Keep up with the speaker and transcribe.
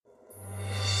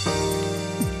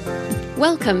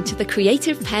Welcome to the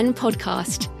Creative Pen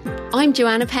podcast. I'm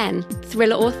Joanna Penn,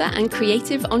 thriller author and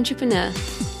creative entrepreneur,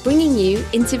 bringing you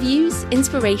interviews,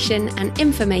 inspiration, and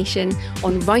information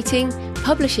on writing,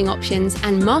 publishing options,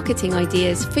 and marketing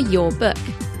ideas for your book.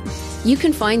 You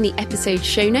can find the episode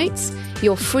show notes,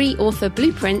 your free author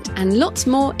blueprint, and lots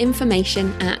more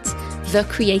information at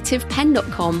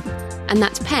thecreativepen.com. And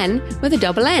that's pen with a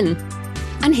double N.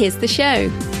 And here's the show.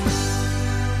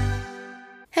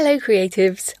 Hello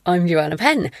creatives, I'm Joanna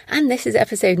Penn, and this is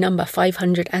episode number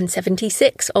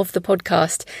 576 of the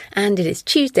podcast, and it is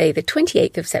Tuesday the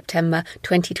 28th of September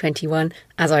 2021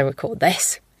 as I record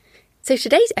this. So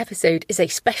today's episode is a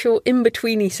special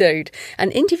in-between-isode, an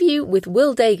interview with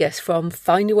Will Dages from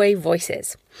Findaway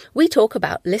Voices. We talk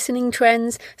about listening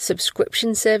trends,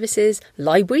 subscription services,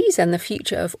 libraries and the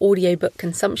future of audiobook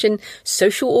consumption,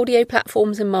 social audio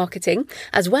platforms and marketing,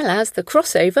 as well as the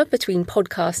crossover between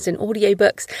podcasts and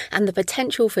audiobooks and the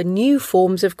potential for new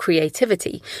forms of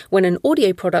creativity when an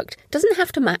audio product doesn't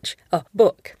have to match a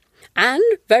book. And,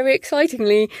 very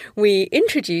excitingly, we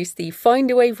introduced the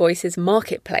Findaway Voices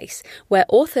marketplace, where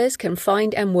authors can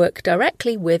find and work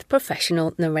directly with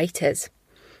professional narrators.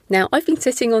 Now, I've been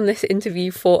sitting on this interview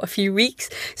for a few weeks,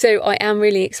 so I am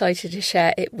really excited to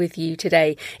share it with you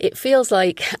today. It feels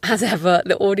like, as ever,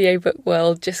 the audiobook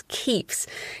world just keeps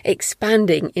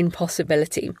expanding in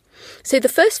possibility. So the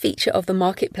first feature of the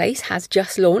marketplace has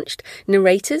just launched.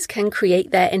 Narrators can create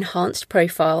their enhanced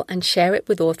profile and share it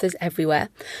with authors everywhere.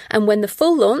 And when the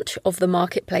full launch of the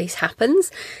marketplace happens,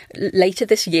 later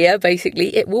this year,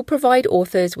 basically, it will provide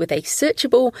authors with a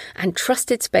searchable and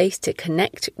trusted space to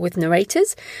connect with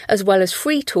narrators, as well as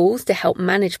free tools to help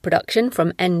manage production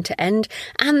from end to end,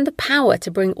 and the power to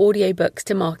bring audiobooks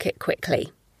to market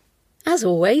quickly. As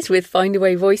always, with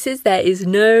Findaway Voices, there is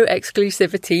no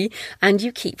exclusivity and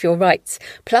you keep your rights.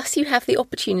 Plus, you have the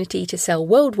opportunity to sell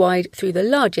worldwide through the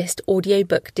largest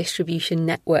audiobook distribution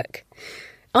network.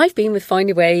 I've been with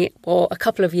Findaway for a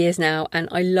couple of years now, and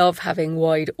I love having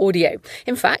wide audio.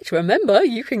 In fact, remember,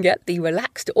 you can get the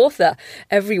Relaxed Author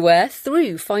everywhere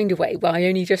through Findaway. Well, I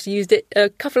only just used it a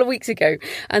couple of weeks ago.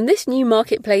 And this new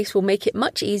marketplace will make it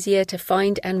much easier to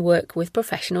find and work with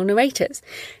professional narrators.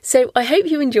 So I hope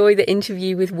you enjoy the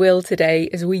interview with Will today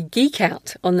as we geek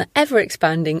out on the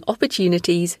ever-expanding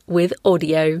opportunities with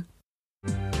audio.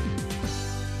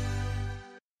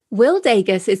 Will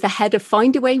Dages is the head of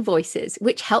Findaway Voices,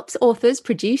 which helps authors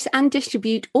produce and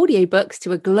distribute audiobooks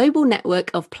to a global network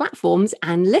of platforms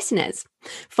and listeners.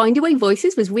 Findaway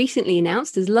Voices was recently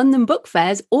announced as London Book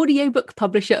Fair's Audiobook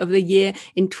Publisher of the Year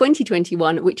in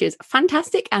 2021, which is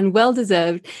fantastic and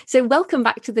well-deserved. So welcome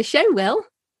back to the show, Will.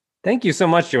 Thank you so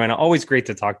much, Joanna. Always great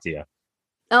to talk to you.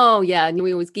 Oh, yeah, and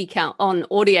we always geek out on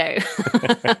audio.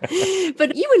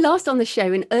 But you were last on the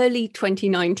show in early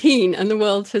 2019, and the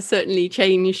world has certainly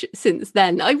changed since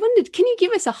then. I wondered, can you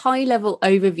give us a high-level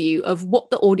overview of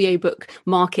what the audiobook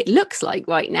market looks like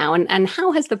right now, and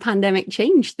how has the pandemic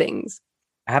changed things?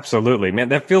 Absolutely, man.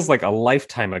 That feels like a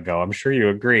lifetime ago. I'm sure you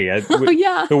agree.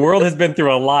 Yeah. The world has been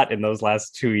through a lot in those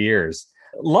last 2 years.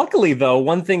 Luckily, though,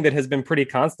 one thing that has been pretty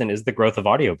constant is the growth of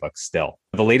audiobooks still.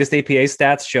 The latest APA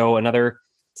stats show another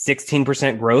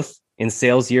 16% growth in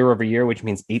sales year over year, which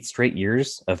means 8 straight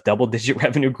years of double-digit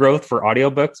revenue growth for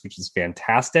audiobooks, which is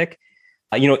fantastic.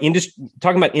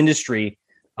 Talking about industry,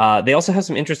 they also have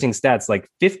some interesting stats, like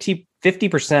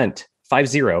 50%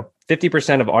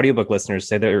 of audiobook listeners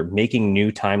say they're making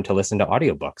new time to listen to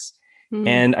audiobooks. Mm.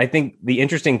 And I think the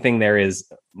interesting thing there is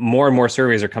more and more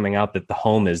surveys are coming out that the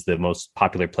home is the most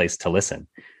popular place to listen.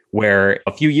 Where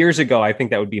a few years ago, I think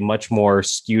that would be much more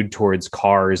skewed towards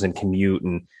cars and commute.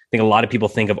 And I think a lot of people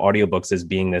think of audiobooks as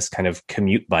being this kind of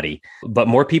commute buddy. But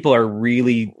more people are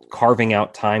really carving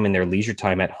out time in their leisure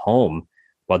time at home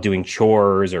while doing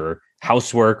chores or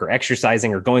housework or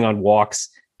exercising or going on walks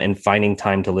and finding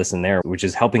time to listen there, which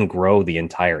is helping grow the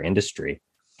entire industry.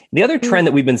 The other trend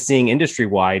that we've been seeing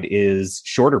industry-wide is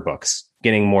shorter books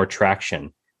getting more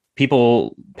traction.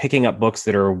 People picking up books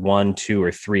that are 1, 2,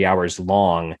 or 3 hours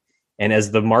long. And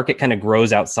as the market kind of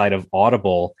grows outside of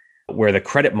Audible, where the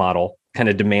credit model kind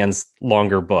of demands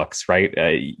longer books, right?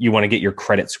 You want to get your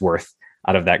credit's worth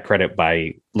out of that credit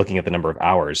by looking at the number of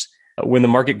hours. When the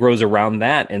market grows around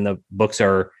that and the books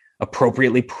are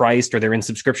appropriately priced or they're in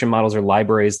subscription models or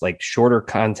libraries, like shorter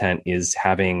content is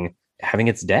having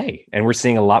its day. And we're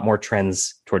seeing a lot more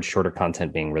trends towards shorter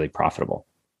content being really profitable.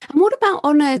 And what about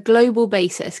on a global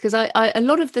basis? Because a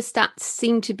lot of the stats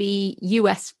seem to be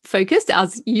US focused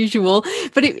as usual,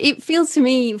 but it feels to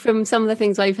me from some of the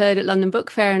things I've heard at London Book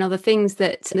Fair and other things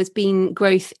that there's been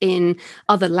growth in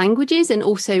other languages and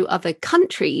also other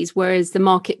countries, whereas the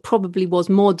market probably was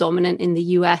more dominant in the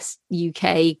US,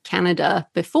 UK, Canada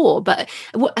before. But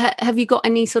have you got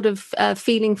any sort of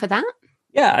feeling for that?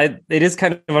 Yeah, it is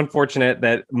kind of unfortunate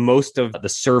that most of the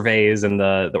surveys and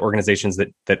the organizations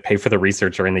that pay for the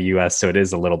research are in the US. So it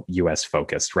is a little US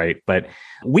focused, right? But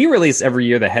we release every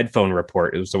year the headphone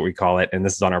report is what we call it. And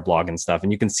this is on our blog and stuff.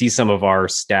 And you can see some of our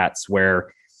stats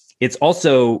where it's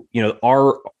also,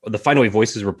 the Findaway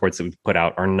Voices reports that we've put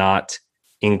out are not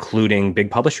including big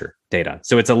publisher data.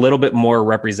 So it's a little bit more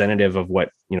representative of what,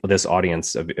 this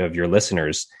audience of your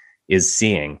listeners is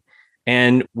seeing.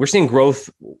 And we're seeing growth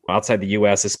outside the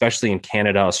US, especially in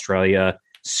Canada, Australia,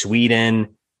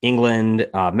 Sweden, England,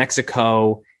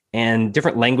 Mexico, and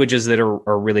different languages that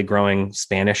are really growing.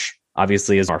 Spanish,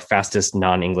 obviously, is our fastest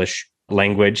non-English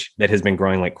language that has been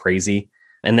growing like crazy.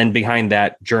 And then behind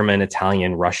that, German,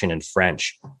 Italian, Russian, and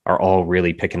French are all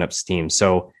really picking up steam.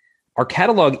 So our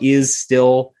catalog is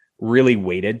still really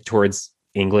weighted towards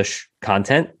English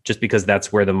content, just because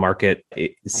that's where the market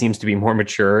seems to be more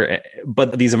mature.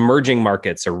 But these emerging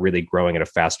markets are really growing at a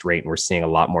fast rate, and we're seeing a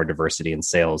lot more diversity in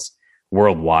sales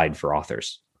worldwide for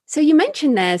authors. So you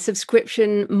mentioned there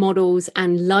subscription models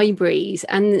and libraries,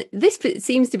 and this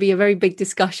seems to be a very big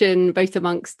discussion both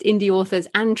amongst indie authors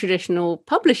and traditional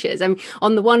publishers. I mean,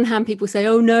 on the one hand, people say,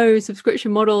 oh no,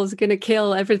 subscription models are going to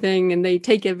kill everything and they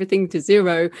take everything to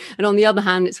zero. And on the other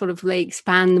hand, it's sort of they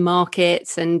expand the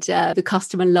markets and the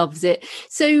customer loves it.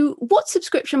 So what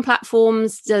subscription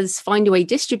platforms does Findaway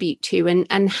distribute to,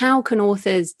 and how can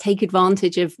authors take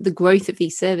advantage of the growth of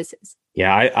these services?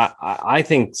 Yeah, I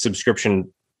think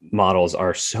subscription models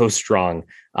are so strong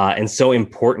and so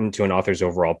important to an author's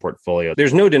overall portfolio.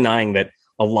 There's no denying that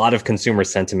a lot of consumer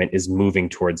sentiment is moving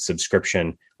towards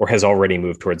subscription or has already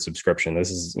moved towards subscription.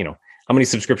 This is, how many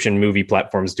subscription movie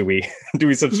platforms do we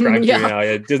subscribe to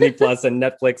now? Disney Plus and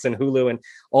Netflix and Hulu and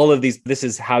all of these. This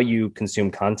is how you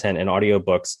consume content, and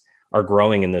audiobooks are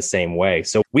growing in the same way.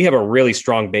 So we have a really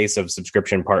strong base of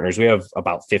subscription partners. We have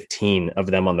about 15 of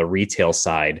them on the retail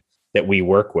side that we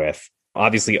work with.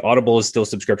 Obviously, Audible is still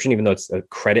subscription, even though it's a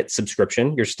credit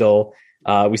subscription. We still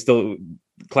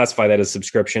classify that as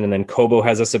subscription. And then Kobo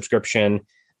has a subscription.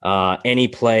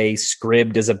 Anyplay,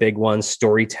 Scribd is a big one.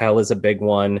 Storytel is a big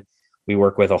one. We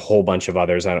work with a whole bunch of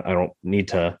others. I don't need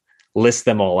to list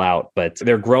them all out, but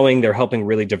they're growing. They're helping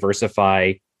really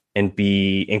diversify and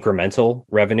be incremental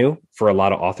revenue for a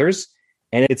lot of authors.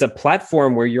 And it's a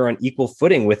platform where you're on equal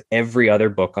footing with every other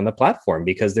book on the platform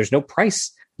because there's no price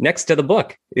next to the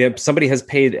book. If somebody has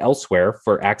paid elsewhere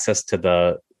for access to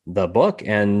the book,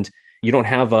 and you don't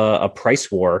have a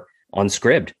price war on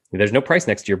Scribd. There's no price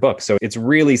next to your book. So it's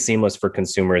really seamless for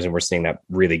consumers, and we're seeing that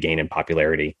really gain in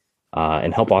popularity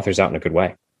and help authors out in a good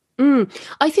way.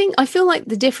 I feel like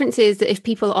the difference is that if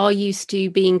people are used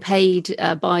to being paid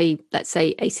by, let's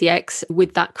say, ACX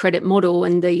with that credit model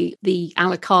and the a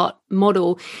la carte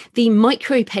model, the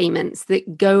micro payments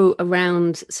that go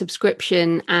around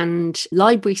subscription and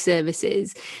library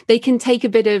services, they can take a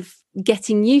bit of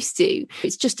getting used to.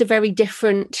 It's just a very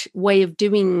different way of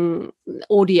doing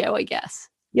audio, I guess.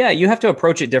 Yeah, you have to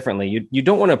approach it differently. You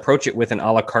don't want to approach it with an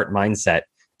a la carte mindset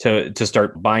to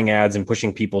start buying ads and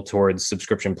pushing people towards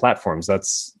subscription platforms.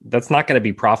 That's not going to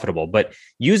be profitable. But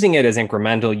using it as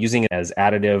incremental, using it as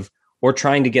additive, or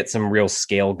trying to get some real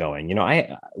scale going.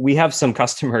 We have some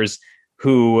customers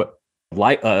who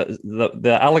like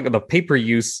the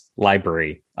pay-per-use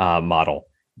library model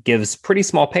gives pretty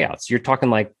small payouts. You're talking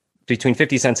like between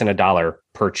 50 cents and $1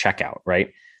 per checkout,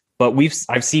 right? But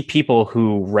I've seen people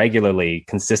who regularly,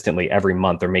 consistently every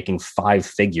month are making 5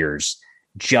 figures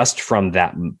just from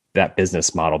that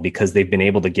business model because they've been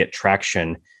able to get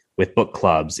traction with book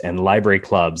clubs and library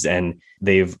clubs, and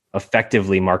they've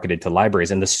effectively marketed to libraries.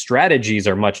 And the strategies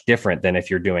are much different than if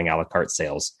you're doing a la carte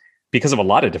sales because of a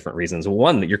lot of different reasons.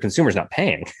 One, that your consumer's not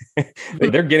paying.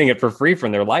 They're getting it for free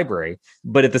from their library.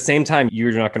 But at the same time,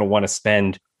 you're not going to want to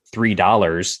spend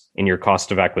 $3 in your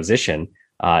cost of acquisition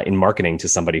in marketing to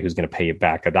somebody who's going to pay you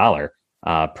back $1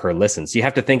 per listen. So you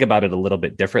have to think about it a little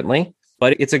bit differently.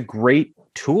 But it's a great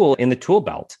tool in the tool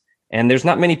belt. And there's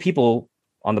not many people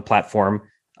on the platform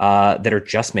that are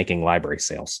just making library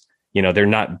sales. They're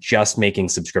not just making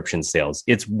subscription sales.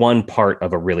 It's one part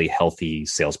of a really healthy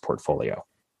sales portfolio.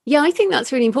 Yeah, I think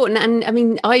that's really important. And I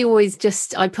mean, I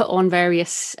put on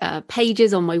various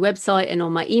pages on my website and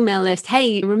on my email list.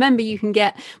 Hey, remember you can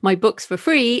get my books for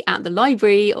free at the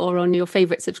library or on your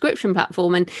favorite subscription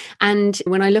platform. And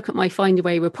when I look at my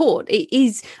Findaway report, it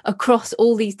is across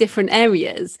all these different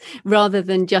areas rather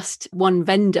than just one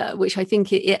vendor, which I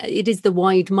think it is the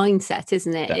wide mindset,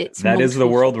 isn't it? It's That is the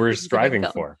multiple world we're streams of striving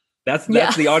income. for. That's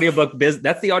Yeah. the audiobook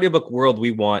that's the audiobook world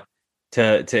we want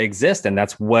to exist, and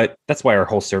that's why our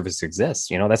whole service exists.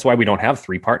 That's why we don't have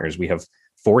 3 partners, we have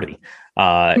 40.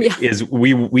 Yeah. Is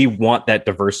we want that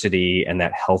diversity and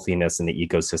that healthiness in the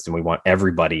ecosystem. We want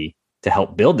everybody to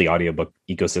help build the audiobook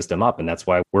ecosystem up, and that's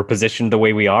why we're positioned the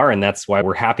way we are, and that's why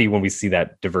we're happy when we see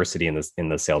that diversity in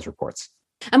the sales reports.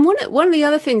 And one of the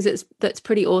other things that's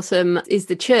pretty awesome is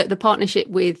the partnership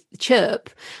with Chirp,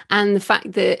 and the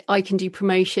fact that I can do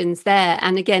promotions there.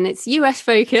 And again, it's US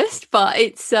focused, but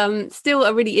it's still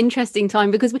a really interesting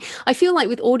time because I feel like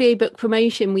with audiobook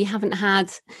promotion, we haven't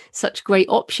had such great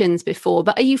options before.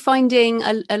 But are you finding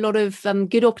a lot of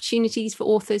good opportunities for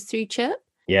authors through Chirp?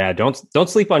 Yeah, don't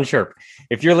sleep on Chirp.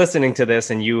 If you're listening to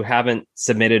this and you haven't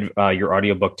submitted your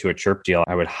audiobook to a Chirp deal,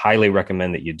 I would highly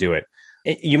recommend that you do it.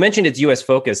 You mentioned it's US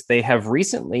focused. They have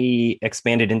recently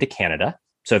expanded into Canada.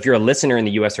 So if you're a listener in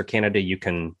the US or Canada, you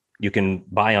can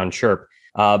buy on Chirp.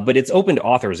 But it's open to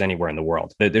authors anywhere in the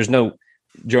world. There's no,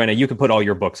 Joanna, you can put all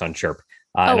your books on Chirp.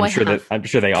 And I'm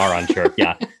sure they are on Chirp.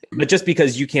 Yeah. But just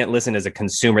because you can't listen as a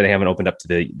consumer, they haven't opened up to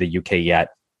the UK yet,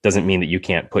 doesn't mean that you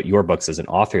can't put your books as an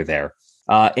author there.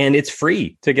 And it's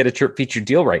free to get a Chirp featured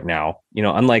deal right now.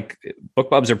 Unlike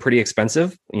BookBubs are pretty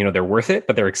expensive. They're worth it,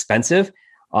 but they're expensive.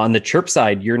 On the Chirp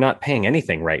side, you're not paying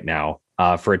anything right now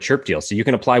for a Chirp deal. So you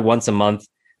can apply once a month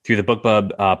through the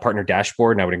BookBub partner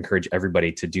dashboard. And I would encourage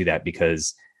everybody to do that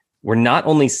because we're not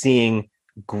only seeing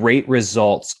great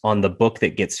results on the book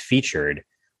that gets featured,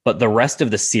 but the rest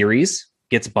of the series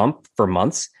gets bumped for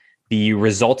months. The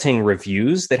resulting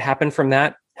reviews that happen from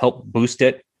that help boost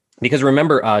it. Because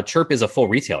remember, Chirp is a full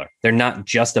retailer. They're not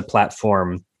just a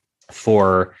platform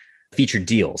for featured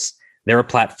deals. They're a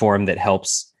platform that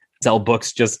helps sell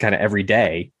books just kind of every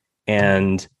day.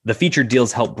 And the featured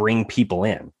deals help bring people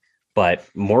in. But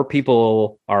more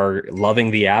people are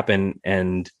loving the app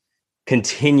and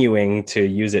continuing to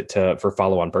use it for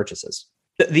follow-on purchases.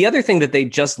 The other thing that they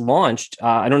just launched,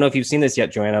 I don't know if you've seen this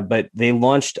yet, Joanna, but they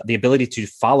launched the ability to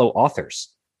follow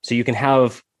authors. So you can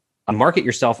have market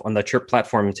yourself on the Chirp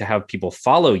platform to have people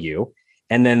follow you,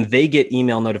 and then they get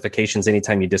email notifications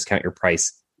anytime you discount your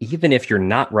price, even if you're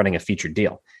not running a featured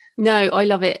deal. No, I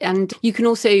love it. And you can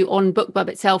also on BookBub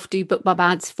itself do BookBub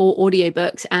ads for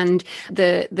audiobooks, and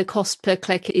the cost per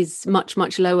click is much,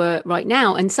 much lower right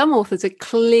now. And some authors are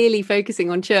clearly focusing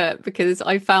on Chirp because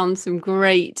I found some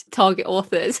great target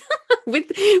authors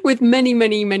with many,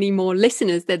 many, many more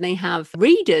listeners than they have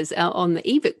readers on the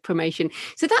ebook promotion.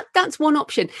 So that's one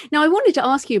option. Now, I wanted to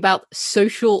ask you about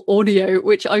social audio,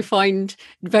 which I find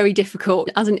very difficult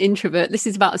as an introvert. This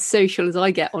is about as social as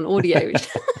I get on audio.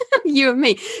 You and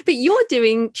me. But you're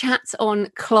doing chats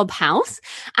on Clubhouse,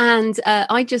 and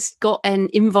I just got an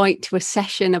invite to a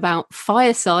session about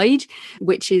Fireside,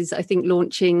 which is, I think,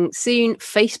 launching soon.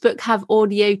 Facebook have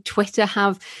audio, Twitter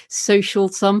have social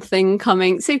something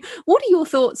coming. So what are your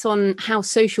thoughts on how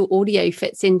social audio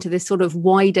fits into this sort of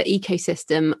wider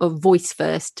ecosystem of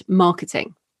voice-first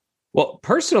marketing? Well,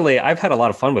 personally, I've had a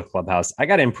lot of fun with Clubhouse. I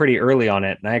got in pretty early on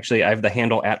it, and I have the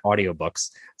handle at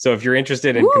Audiobooks. So if you're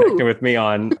interested in connecting with me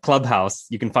on Clubhouse,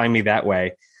 you can find me that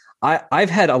way. I've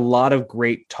had a lot of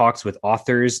great talks with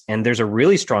authors, and there's a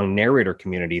really strong narrator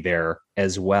community there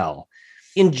as well.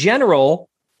 In general,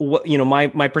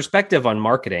 my perspective on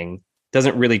marketing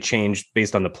doesn't really change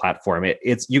based on the platform.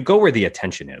 It's you go where the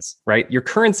attention is, right? Your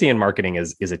currency in marketing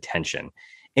is attention.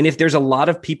 And if there's a lot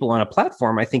of people on a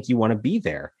platform, I think you want to be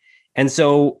there. And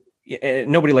so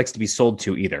nobody likes to be sold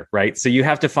to either, right? So you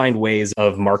have to find ways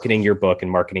of marketing your book and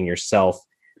marketing yourself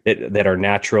that are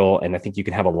natural. And I think you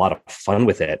can have a lot of fun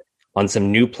with it on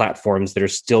some new platforms that are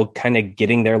still kind of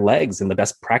getting their legs and the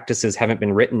best practices haven't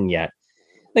been written yet.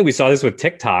 I think we saw this with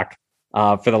TikTok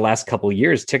for the last couple of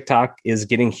years. TikTok is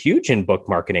getting huge in book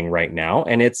marketing right now.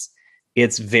 And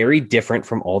it's very different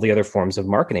from all the other forms of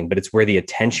marketing, but it's where the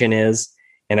attention is.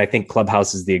 And I think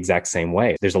Clubhouse is the exact same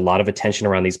way. There's a lot of attention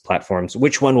around these platforms.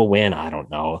 Which one will win? I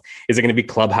don't know. Is it going to be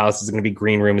Clubhouse? Is it going to be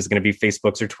Green Room? Is it going to be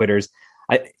Facebooks or Twitters?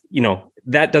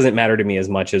 That doesn't matter to me as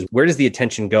much as where does the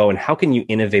attention go and how can you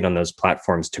innovate on those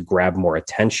platforms to grab more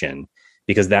attention?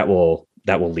 Because that will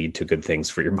lead to good things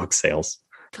for your book sales.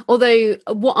 Although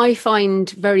what I find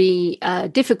very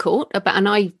difficult about, and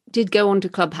I did go onto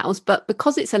Clubhouse, but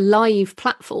because it's a live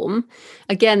platform,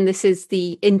 again, this is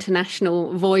the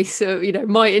international voice,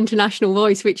 my international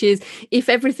voice, which is if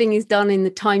everything is done in the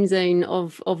time zone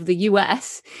of the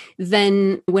US,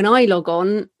 then when I log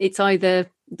on, it's either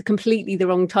completely the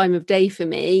wrong time of day for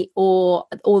me, or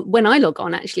when I log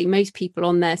on, actually, most people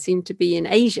on there seem to be in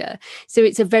Asia. So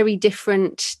it's a very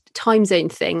different time zone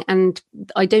thing. And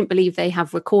I don't believe they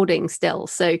have recording still.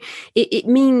 So it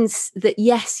means that,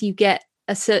 yes, you get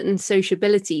a certain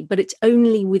sociability, but it's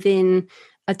only within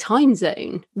a time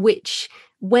zone, which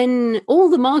when all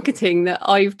the marketing that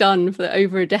I've done for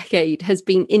over a decade has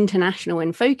been international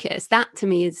in focus, that to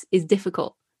me is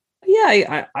difficult.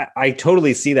 Yeah, I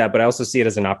totally see that, but I also see it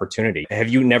as an opportunity. Have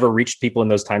you never reached people in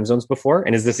those time zones before?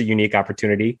 And is this a unique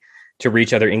opportunity to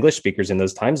reach other English speakers in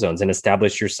those time zones and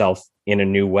establish yourself in a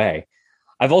new way?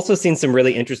 I've also seen some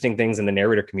really interesting things in the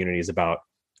narrator communities about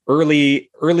early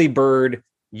bird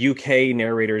UK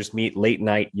narrators meet late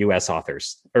night US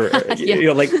authors, or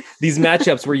like these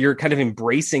matchups where you're kind of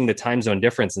embracing the time zone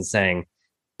difference and saying,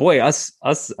 boy, us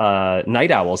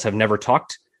night owls have never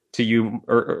talked to you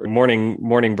or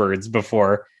morning birds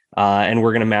before, and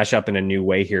we're going to mash up in a new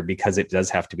way here because it does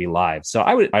have to be live. So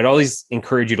I'd always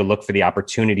encourage you to look for the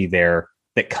opportunity there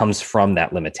that comes from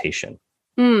that limitation.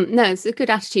 No, it's a good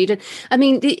attitude. And I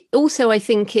mean, also, I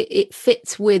think it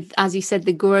fits with, as you said,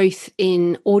 the growth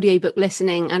in audiobook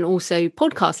listening and also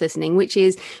podcast listening, which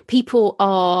is people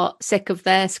are sick of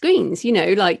their screens.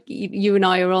 Like you and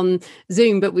I are on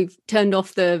Zoom, but we've turned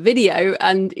off the video,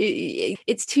 and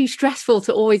it's too stressful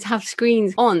to always have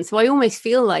screens on. So I almost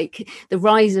feel like the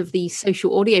rise of these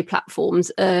social audio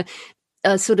platforms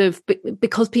sort of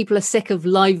because people are sick of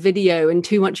live video and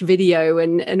too much video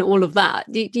and all of that.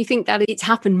 Do you think that it's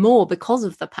happened more because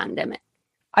of the pandemic?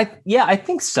 I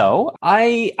think so.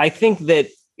 I think that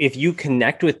if you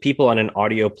connect with people on an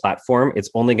audio platform, it's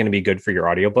only going to be good for your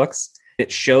audiobooks.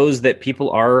 It shows that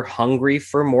people are hungry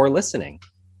for more listening.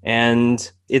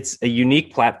 And it's a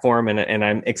unique platform, and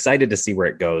I'm excited to see where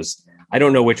it goes. I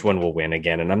don't know which one will win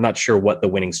again, and I'm not sure what the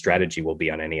winning strategy will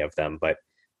be on any of them, but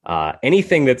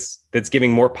anything that's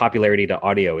giving more popularity to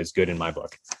audio is good in my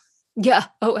book. Yeah.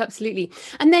 Oh, absolutely.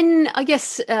 And then I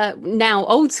guess now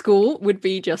old school would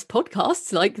be just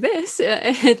podcasts like this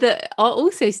that are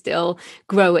also still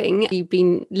growing. You've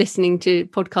been listening to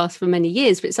podcasts for many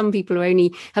years, but some people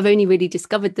have only really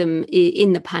discovered them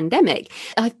in the pandemic.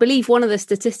 I believe one of the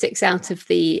statistics out of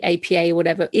the APA or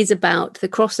whatever is about the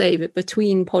crossover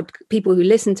between people who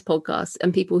listen to podcasts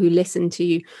and people who listen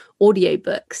to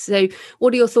audiobooks. So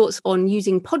what are your thoughts on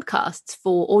using podcasts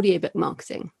for audiobook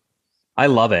marketing? I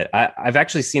love it. I've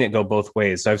actually seen it go both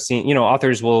ways. So I've seen,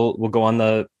 authors will go on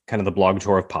the kind of the blog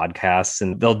tour of podcasts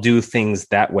and they'll do things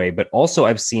that way. But also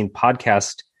I've seen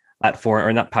podcasters.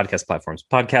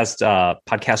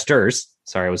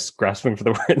 Sorry, I was grasping for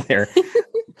the word there.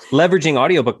 Leveraging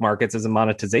audiobook markets as a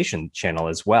monetization channel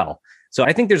as well. So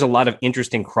I think there's a lot of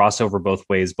interesting crossover both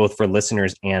ways, both for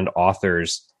listeners and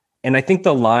authors. And I think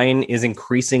the line is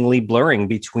increasingly blurring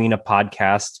between a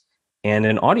podcast and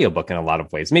an audiobook in a lot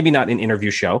of ways. Maybe not an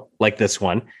interview show like this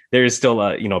one. There is still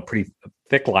a pretty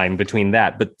thick line between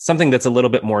that, but something that's a little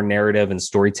bit more narrative and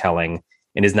storytelling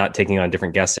and is not taking on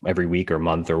different guests every week or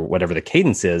month or whatever the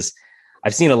cadence is.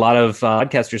 I've seen a lot of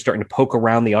podcasters starting to poke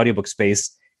around the audiobook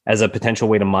space as a potential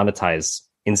way to monetize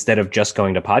instead of just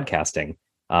going to podcasting,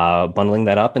 bundling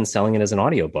that up and selling it as an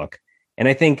audiobook. And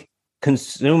I think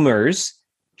consumers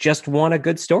just want a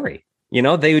good story.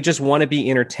 They just want to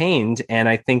be entertained. And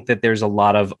I think that there's a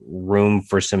lot of room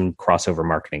for some crossover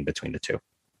marketing between the two.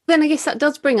 Then I guess that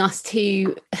does bring us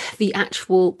to the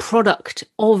actual product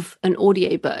of an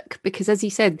audiobook, because as you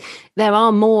said, there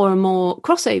are more and more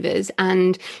crossovers,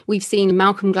 and we've seen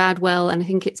Malcolm Gladwell, and I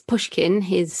think it's Pushkin,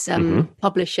 his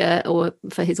publisher, or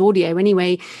for his audio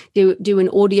anyway, do an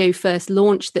audio first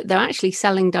launch that they're actually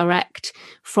selling direct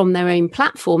from their own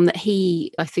platform that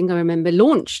I remember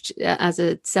launched as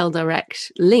a sell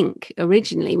direct link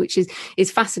originally, which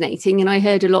is fascinating. And I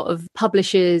heard a lot of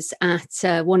publishers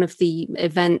at one of the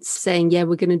events saying, yeah,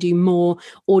 we're going to do more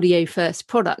audio first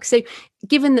products. So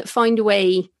given that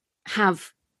Findaway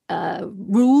have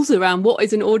rules around what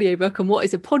is an audiobook and what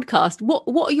is a podcast,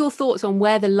 what are your thoughts on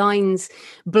where the lines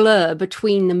blur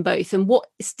between them both, and what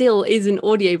still is an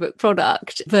audiobook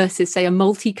product versus, say, a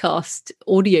multicast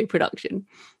audio production?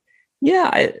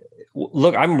 Yeah,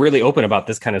 look, I'm really open about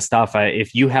this kind of stuff.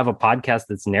 If you have a podcast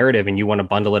that's narrative and you want to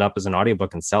bundle it up as an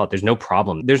audiobook and sell it, there's no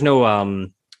problem. There's no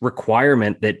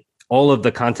requirement that all of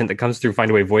the content that comes through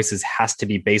Findaway Voices has to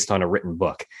be based on a written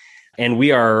book. And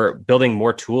we are building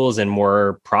more tools and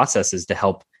more processes to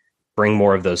help bring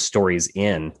more of those stories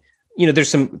in. There's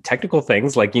some technical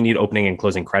things like you need opening and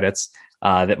closing credits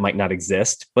that might not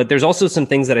exist, but there's also some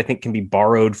things that I think can be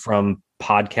borrowed from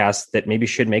podcasts that maybe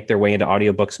should make their way into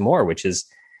audiobooks more, which is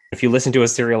if you listen to a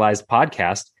serialized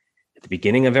podcast, at the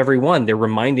beginning of every one, they're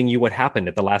reminding you what happened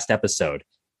at the last episode.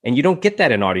 And you don't get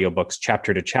that in audiobooks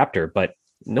chapter to chapter, but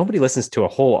nobody listens to a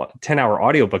whole 10-hour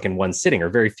audiobook in one sitting, or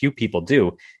very few people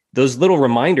do. Those little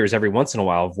reminders every once in a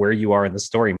while of where you are in the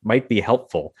story might be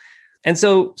helpful. And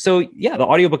so yeah, the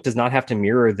audiobook does not have to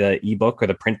mirror the ebook or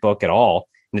the print book at all.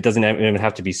 And it doesn't even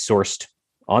have to be sourced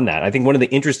on that. I think one of the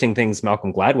interesting things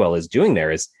Malcolm Gladwell is doing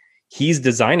there is he's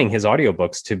designing his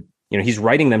audiobooks to, he's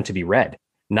writing them to be read,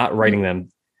 not writing them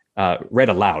read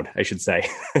aloud, I should say.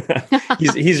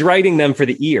 he's writing them for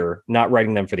the ear, not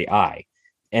writing them for the eye.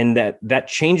 And that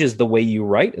changes the way you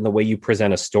write and the way you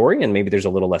present a story. And maybe there's a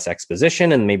little less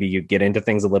exposition, and maybe you get into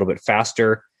things a little bit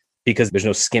faster because there's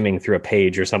no skimming through a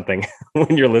page or something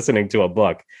when you're listening to a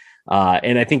book.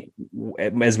 And I think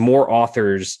as more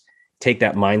authors take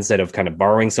that mindset of kind of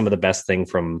borrowing some of the best thing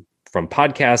from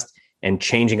podcasts and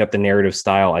changing up the narrative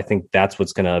style, I think that's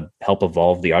what's going to help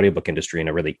evolve the audiobook industry in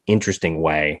a really interesting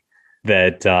way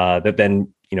that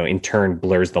then, in turn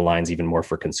blurs the lines even more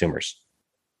for consumers.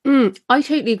 I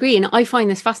totally agree. And I find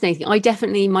this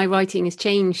fascinating. My writing has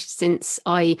changed since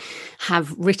I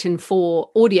have written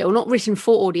for audio, or not written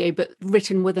for audio, but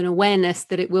written with an awareness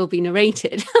that it will be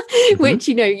narrated, which,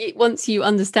 once you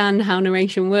understand how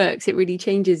narration works, it really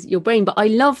changes your brain. But I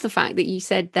love the fact that you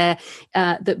said there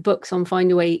that books on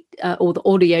Findaway or the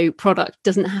audio product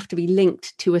doesn't have to be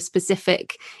linked to a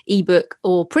specific ebook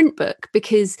or print book,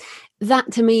 because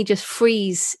that to me just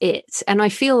frees it. And I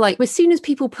feel like as soon as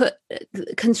people put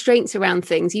constraints around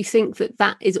things, you think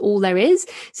that is all there is.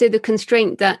 So the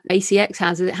constraint that ACX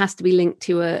has is it has to be linked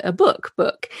to a book.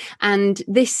 And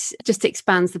this just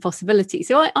expands the possibility.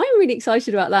 So I'm really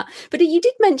excited about that. But you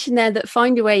did mention there that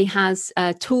Findaway has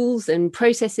tools and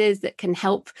processes that can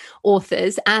help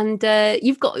authors. And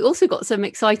you've also got some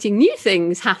exciting new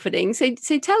things happening. So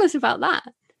tell us about that.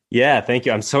 Yeah, thank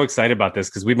you. I'm so excited about this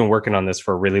because we've been working on this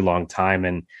for a really long time,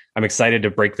 and I'm excited to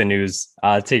break the news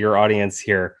to your audience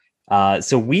here.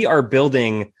 So we are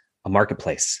building a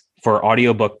marketplace for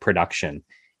audiobook production,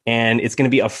 and it's going to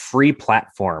be a free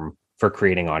platform for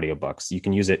creating audiobooks. You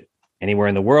can use it anywhere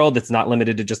in the world. It's not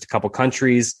limited to just a couple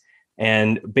countries.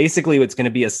 And basically, it's going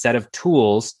to be a set of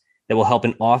tools that will help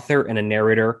an author and a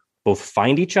narrator both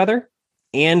find each other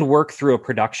and work through a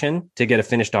production to get a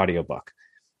finished audiobook.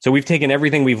 So we've taken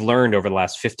everything we've learned over the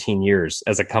last 15 years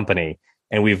as a company,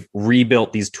 and we've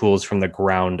rebuilt these tools from the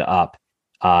ground up,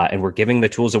 and we're giving the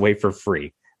tools away for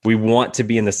free. We want to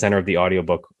be in the center of the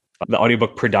audiobook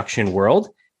production world,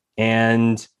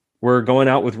 and we're going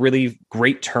out with really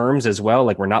great terms as well.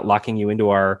 Like, we're not locking you into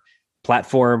our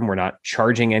platform. We're not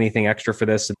charging anything extra for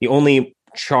this. The only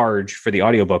charge for the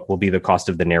audiobook will be the cost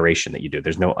of the narration that you do.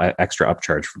 There's no extra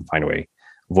upcharge from Findaway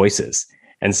Voices.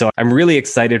 And so I'm really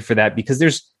excited for that because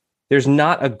there's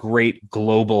not a great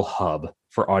global hub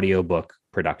for audiobook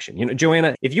production.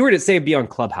 Joanna, if you were to say be on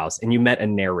Clubhouse and you met a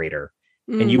narrator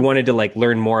and you wanted to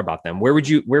learn more about them, where would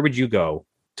you go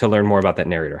to learn more about that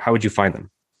narrator? How would you find them?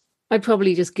 I'd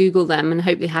probably just Google them and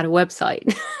hope they had a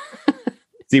website.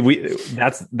 See,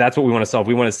 that's what we want to solve.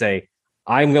 We want to say,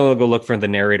 I'm going to go look for the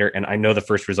narrator, and I know the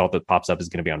first result that pops up is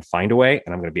going to be on Findaway,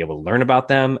 and I'm going to be able to learn about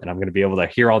them, and I'm going to be able to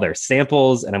hear all their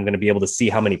samples, and I'm going to be able to see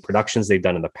how many productions they've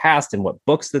done in the past and what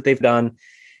books that they've done.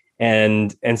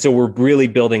 And so we're really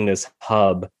building this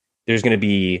hub. There's going to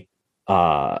be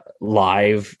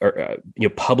live or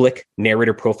public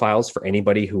narrator profiles for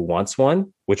anybody who wants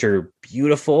one, which are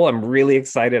beautiful. I'm really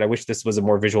excited. I wish this was a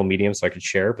more visual medium so I could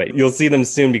share, but you'll see them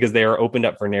soon because they are opened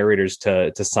up for narrators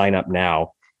to sign up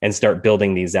now and start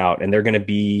building these out. And they're going to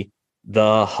be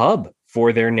the hub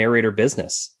for their narrator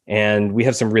business. And we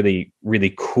have some really,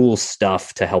 really cool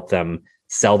stuff to help them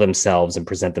sell themselves and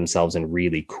present themselves in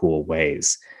really cool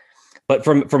ways. But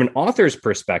from an author's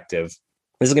perspective,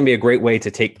 this is going to be a great way to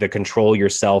take the control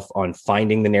yourself on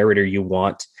finding the narrator you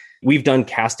want. We've done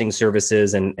casting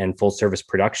services and full service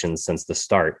productions since the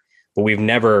start, but we've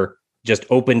never just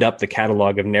opened up the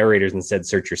catalog of narrators and said,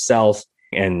 search yourself.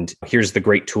 And here's the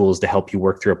great tools to help you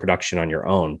work through a production on your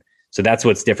own. So that's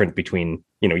what's different between,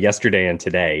 yesterday and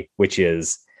today, which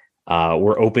is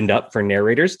we're opened up for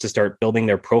narrators to start building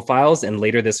their profiles. And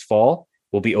later this fall,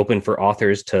 we'll be open for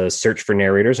authors to search for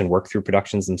narrators and work through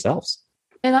productions themselves.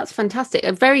 Yeah, that's fantastic.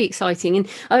 Very exciting. And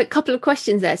a couple of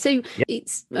questions there. So Yep.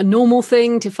 it's a normal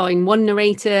thing to find one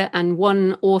narrator and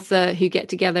one author who get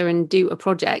together and do a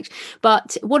project.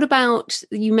 But what about,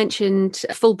 you mentioned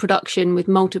full production with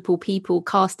multiple people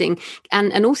casting,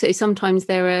 and also sometimes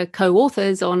there are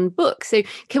co-authors on books. So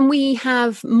can we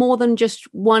have more than just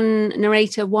one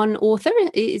narrator, one author?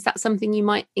 Is that something you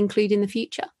might include in the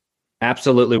future?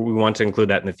 Absolutely. We want to include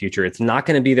that in the future. It's not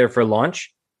going to be there for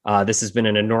launch. This has been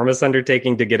an enormous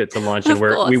undertaking to get it to launch, and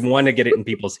we want to get it in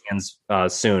people's hands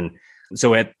soon.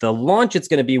 So at the launch, it's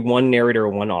going to be one narrator or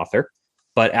one author.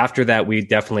 But after that, we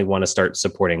definitely want to start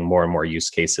supporting more and more use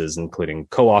cases, including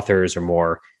co-authors or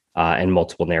more, and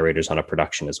multiple narrators on a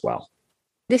production as well.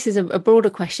 This is a broader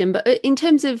question, but in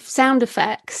terms of sound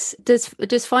effects, does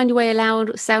Findaway allow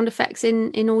sound effects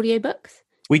in audiobooks?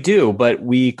 We do, but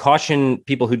we caution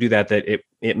people who do that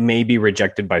it may be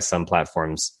rejected by some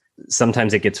platforms.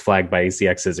 Sometimes it gets flagged by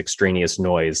ACX as extraneous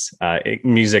noise,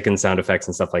 music and sound effects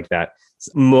and stuff like that.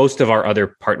 Most of our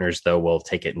other partners, though, will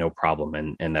take it no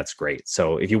problem, and that's great.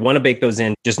 So if you want to bake those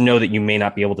in, just know that you may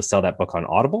not be able to sell that book on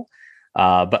Audible.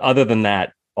 But other than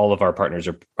that, all of our partners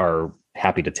are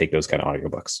happy to take those kind of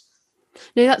audiobooks.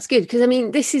 No, that's good, because I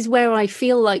mean, this is where I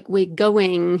feel like we're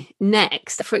going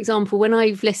next. For example, when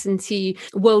I've listened to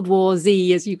World War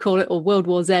Z, as you call it, or World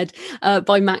War Z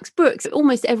by Max Brooks,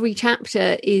 almost every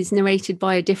chapter is narrated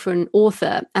by a different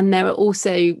author. And there are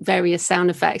also various sound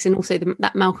effects, and also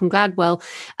that Malcolm Gladwell,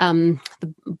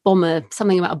 the bomber,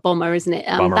 something about a bomber, isn't it?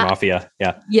 Bomber Mafia.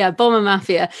 Yeah. Yeah, Bomber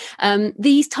Mafia.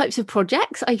 These types of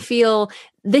projects, I feel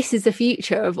this is the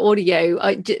future of audio.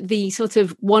 The sort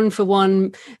of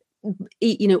one-for-one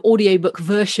audiobook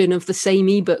version of the same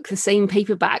ebook, the same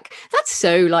paperback. That's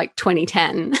so like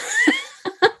 2010.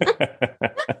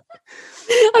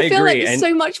 I feel like there's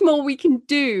so much more we can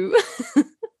do.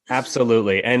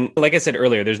 Absolutely. And like I said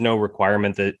earlier, there's no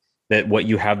requirement that what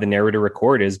you have the narrator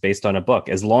record is based on a book.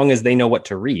 As long as they know what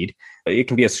to read, it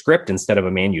can be a script instead of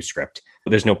a manuscript.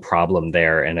 There's no problem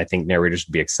there. And I think narrators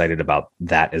would be excited about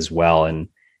that as well. And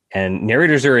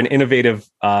narrators are an innovative,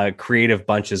 creative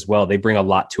bunch as well. They bring a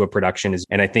lot to a production.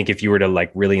 And I think if you were to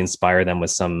like really inspire them with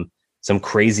some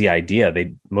crazy idea,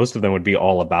 most of them would be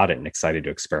all about it and excited to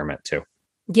experiment too.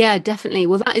 Yeah, definitely.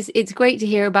 Well, it's great to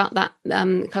hear about that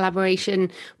collaboration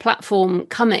platform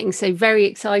coming. So very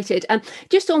excited. And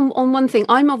just on one thing,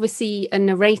 I'm obviously a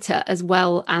narrator as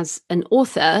well as an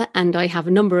author, and I have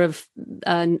a number of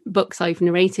books I've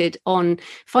narrated on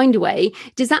Findaway.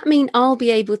 Does that mean I'll be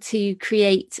able to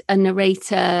create a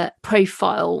narrator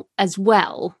profile as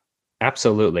well?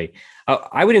 Absolutely.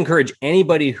 I would encourage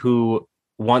anybody who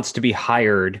wants to be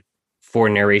hired for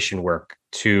narration work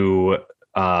to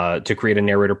create a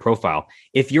narrator profile.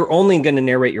 If you're only going to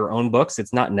narrate your own books,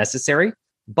 it's not necessary,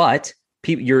 but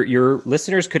your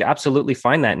listeners could absolutely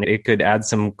find that, and it could add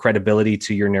some credibility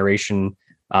to your narration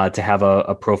to have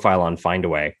a profile on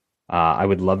Findaway. I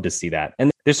would love to see that.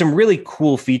 And there's some really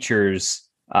cool features.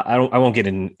 I won't get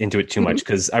into it too much,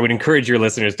 because I would encourage your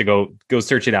listeners to go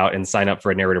search it out and sign up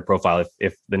for a narrator profile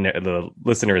if the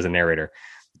listener is a narrator.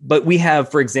 But we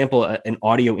have, for example, an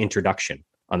audio introduction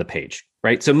on the page,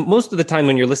 right? So most of the time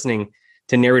when you're listening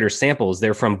to narrator samples,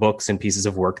 they're from books and pieces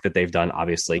of work that they've done,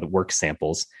 obviously, work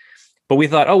samples. But we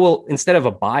thought, instead of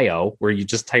a bio where you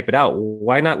just type it out,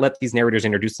 why not let these narrators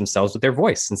introduce themselves with their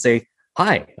voice and say,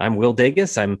 "Hi, I'm Will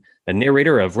Dages. I'm a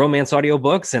narrator of romance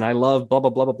audiobooks, and I love blah, blah,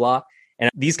 blah, blah, blah."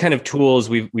 And these kind of tools,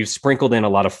 we've sprinkled in a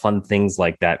lot of fun things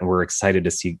like that. And we're excited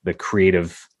to see the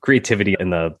creativity in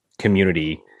the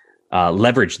community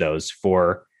leverage those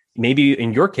for, maybe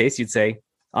in your case, you'd say,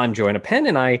 "I'm Joanna Penn,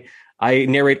 and I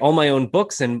narrate all my own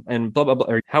books," and blah, blah, blah,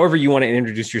 or however you want to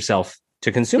introduce yourself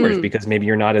to consumers, because maybe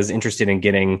you're not as interested in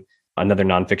getting another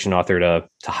nonfiction author to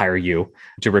hire you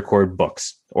to record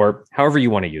books, or however you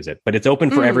want to use it. But it's open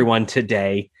for everyone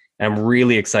today. And I'm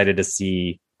really excited to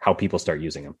see how people start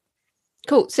using them.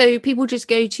 Cool. So people just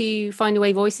go to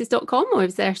findawayvoices.com, or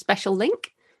is there a special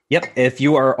link? Yep. If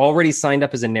you are already signed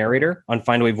up as a narrator on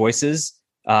Findaway Voices,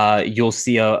 you'll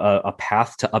see a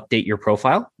path to update your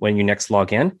profile when you next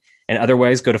log in. And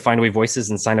otherwise, go to Findaway Voices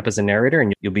and sign up as a narrator,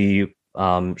 and you'll be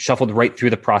shuffled right through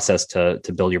the process to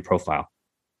build your profile.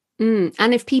 And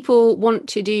if people want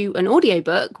to do an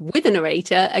audiobook with a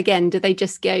narrator, again, do they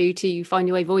just go to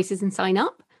Findaway Voices and sign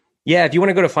up? Yeah, if you want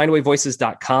to go to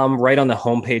findawayvoices.com, right on the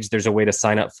homepage, there's a way to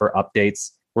sign up for updates.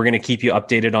 We're going to keep you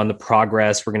updated on the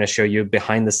progress. We're going to show you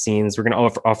behind the scenes. We're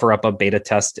going to offer up a beta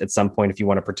test at some point if you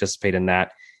want to participate in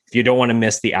that. If you don't want to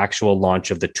miss the actual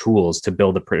launch of the tools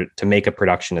to make a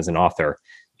production as an author,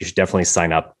 you should definitely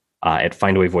sign up at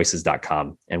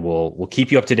findawayvoices.com, and we'll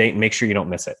keep you up to date and make sure you don't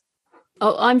miss it.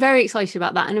 Oh, I'm very excited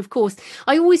about that. And of course,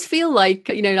 I always feel like,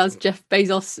 as Jeff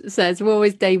Bezos says, we're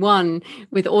always day one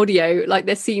with audio. Like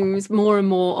there seems more and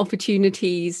more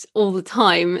opportunities all the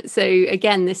time. So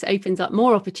again, this opens up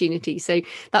more opportunities. So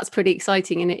that's pretty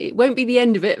exciting. And it won't be the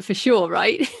end of it for sure,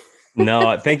 right?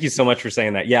 No, thank you so much for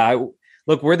saying that. Yeah,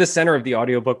 look, we're the center of the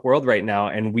audiobook world right now,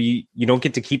 and you don't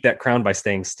get to keep that crown by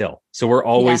staying still. So we're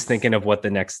always thinking of what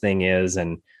the next thing is.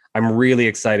 And I'm really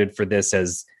excited for this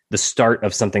as the start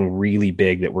of something really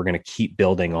big that we're going to keep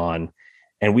building on.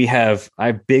 And I have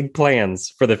big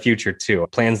plans for the future too,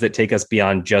 plans that take us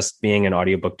beyond just being an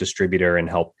audiobook distributor and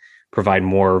help provide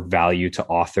more value to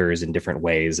authors in different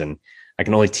ways. And I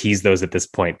can only tease those at this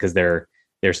point because they're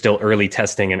still early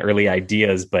testing and early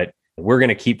ideas, but we're going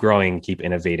to keep growing, keep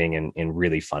innovating in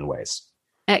really fun ways.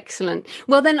 Excellent.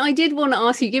 Well, then I did want to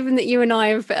ask you, given that you and I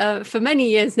have for many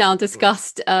years now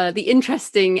discussed the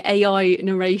interesting AI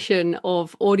narration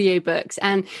of audiobooks,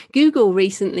 and Google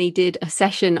recently did a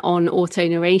session on auto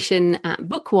narration at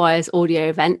Bookwire's audio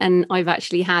event. And I've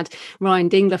actually had Ryan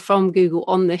Dingler from Google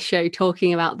on this show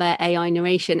talking about their AI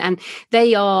narration, and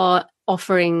they are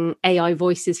offering AI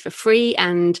voices for free.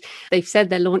 And they've said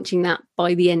they're launching that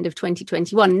by the end of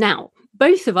 2021. Now,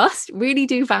 both of us really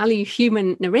do value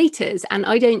human narrators. And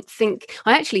I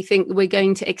actually think we're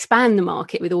going to expand the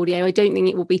market with audio. I don't think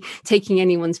it will be taking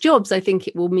anyone's jobs. I think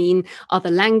it will mean other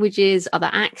languages, other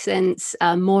accents,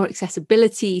 more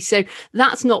accessibility. So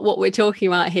that's not what we're talking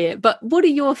about here. But what are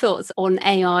your thoughts on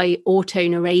AI auto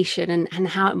narration and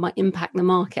how it might impact the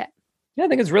market? Yeah, I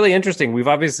think it's really interesting. We've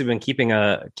obviously been keeping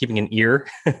an ear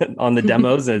on the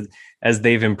demos as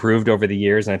they've improved over the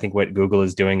years. And I think what Google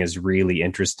is doing is really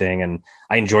interesting. And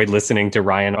I enjoyed listening to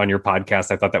Ryan on your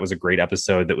podcast. I thought that was a great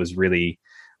episode that was really,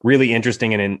 really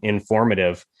interesting and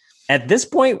informative. At this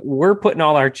point, we're putting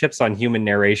all our chips on human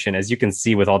narration, as you can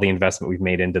see with all the investment we've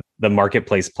made into the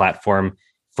marketplace platform.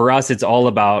 For us, it's all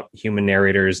about human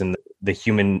narrators and the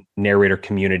human narrator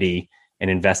community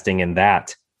and investing in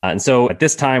that. And so at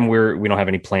this time, we don't have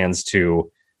any plans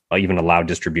to even allow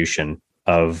distribution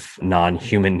of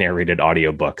non-human narrated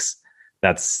audiobooks.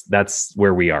 That's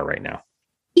where we are right now.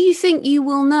 Do you think you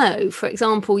will know, for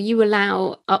example, you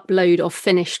allow upload of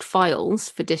finished files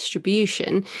for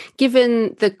distribution,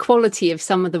 given the quality of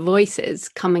some of the voices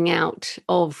coming out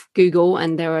of Google,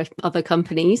 and there are other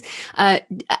companies,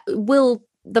 will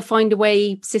the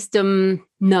Findaway system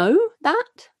know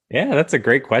that? Yeah, that's a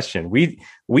great question. We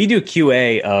do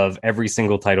QA of every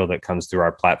single title that comes through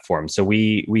our platform. So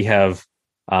we have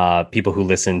people who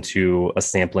listen to a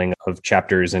sampling of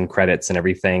chapters and credits and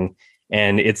everything,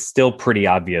 and it's still pretty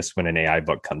obvious when an AI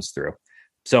book comes through.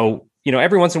 So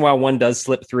every once in a while one does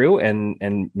slip through,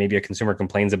 and maybe a consumer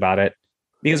complains about it,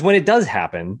 because when it does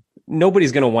happen,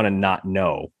 nobody's going to want to not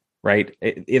know, right?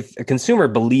 If a consumer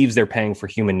believes they're paying for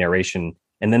human narration,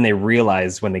 and then they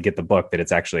realize when they get the book that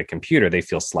it's actually a computer, they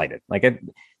feel slighted.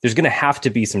 There's going to have to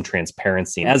be some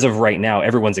transparency. As of right now,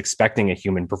 everyone's expecting a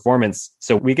human performance.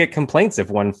 So we get complaints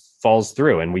if one falls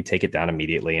through, and we take it down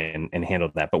immediately and handle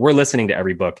that. But we're listening to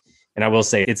every book. And I will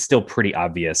say it's still pretty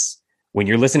obvious when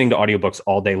you're listening to audiobooks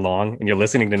all day long and you're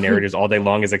listening to narrators all day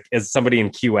long as somebody in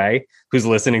QA who's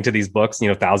listening to these books,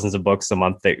 thousands of books a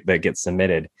month that get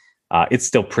submitted. It's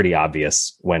still pretty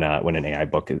obvious when an AI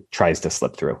book tries to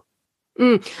slip through.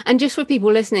 And just for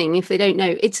people listening, if they don't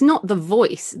know, it's not the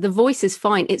voice. The voice is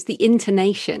fine. It's the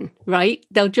intonation, right?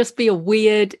 There'll just be a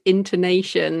weird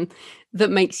intonation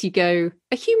that makes you go,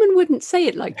 a human wouldn't say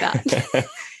it like that.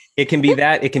 It can be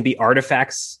that. It can be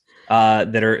artifacts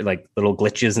that are like little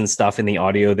glitches and stuff in the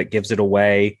audio that gives it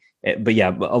away. But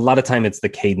yeah, a lot of time it's the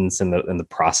cadence and the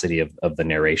prosody of the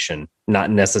narration,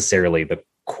 not necessarily the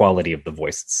quality of the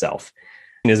voice itself.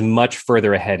 It is much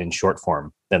further ahead in short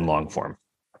form than long form.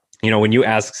 When you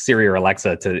ask Siri or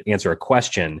Alexa to answer a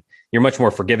question, you're much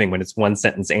more forgiving when it's one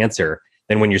sentence answer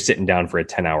than when you're sitting down for a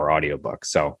 10-hour audiobook.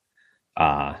 So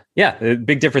a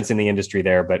big difference in the industry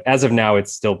there. But as of now,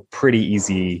 it's still pretty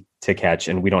easy to catch,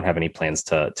 and we don't have any plans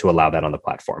to allow that on the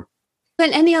platform.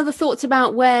 And any other thoughts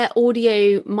about where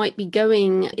audio might be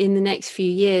going in the next few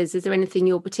years? Is there anything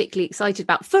you're particularly excited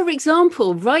about? For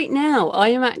example, right now, I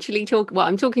am actually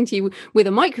I'm talking to you with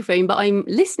a microphone, but I'm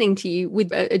listening to you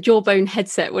with a Jawbone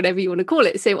headset, whatever you want to call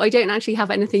it. So I don't actually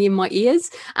have anything in my ears.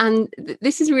 And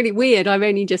this is really weird. I've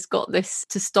only just got this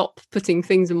to stop putting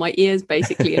things in my ears,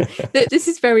 basically. And this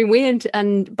is very weird.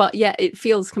 But yeah, it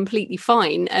feels completely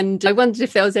fine. And I wondered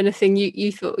if there was anything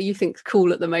you think's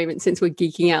cool at the moment, since we're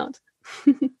geeking out.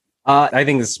 I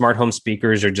think the smart home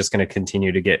speakers are just going to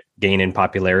continue to gain in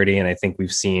popularity. And I think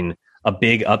we've seen a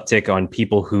big uptick on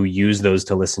people who use those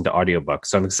to listen to audiobooks.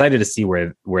 So I'm excited to see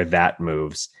where that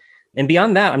moves. And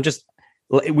beyond that,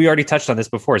 we already touched on this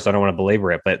before, so I don't want to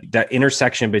belabor it, but that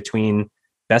intersection between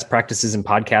best practices in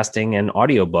podcasting and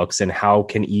audiobooks and how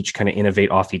can each kind of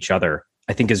innovate off each other,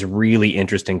 I think is really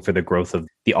interesting for the growth of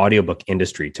the audiobook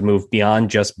industry to move beyond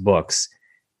just books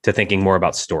to thinking more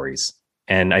about stories.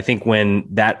 And I think when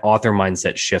that author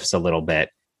mindset shifts a little bit,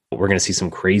 we're going to see some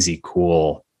crazy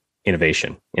cool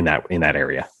innovation in that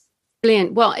area.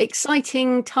 Brilliant. Well,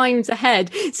 exciting times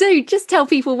ahead. So just tell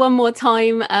people one more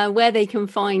time where they can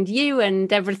find you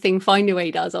and everything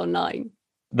Findaway does online.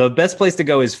 The best place to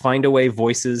go is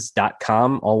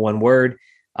findawayvoices.com, all one word.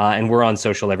 And we're on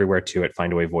social everywhere too at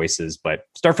Findaway Voices, but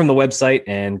start from the website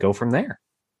and go from there.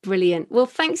 Brilliant. Well,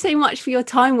 thanks so much for your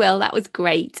time, Will. That was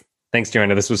great. Thanks,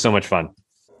 Joanna. This was so much fun.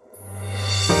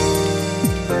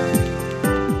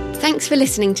 Thanks for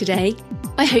listening today.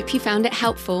 I hope you found it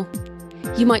helpful.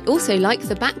 You might also like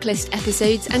the backlist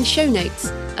episodes and show notes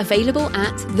available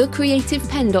at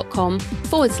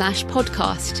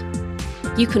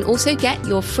thecreativepen.com/podcast. You can also get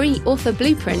your free author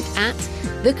blueprint at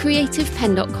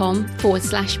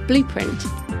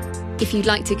thecreativepen.com/blueprint. If you'd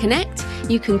like to connect,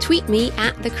 you can tweet me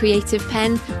at The Creative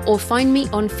Pen or find me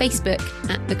on Facebook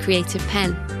at The Creative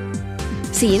Pen.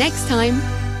 See you next time.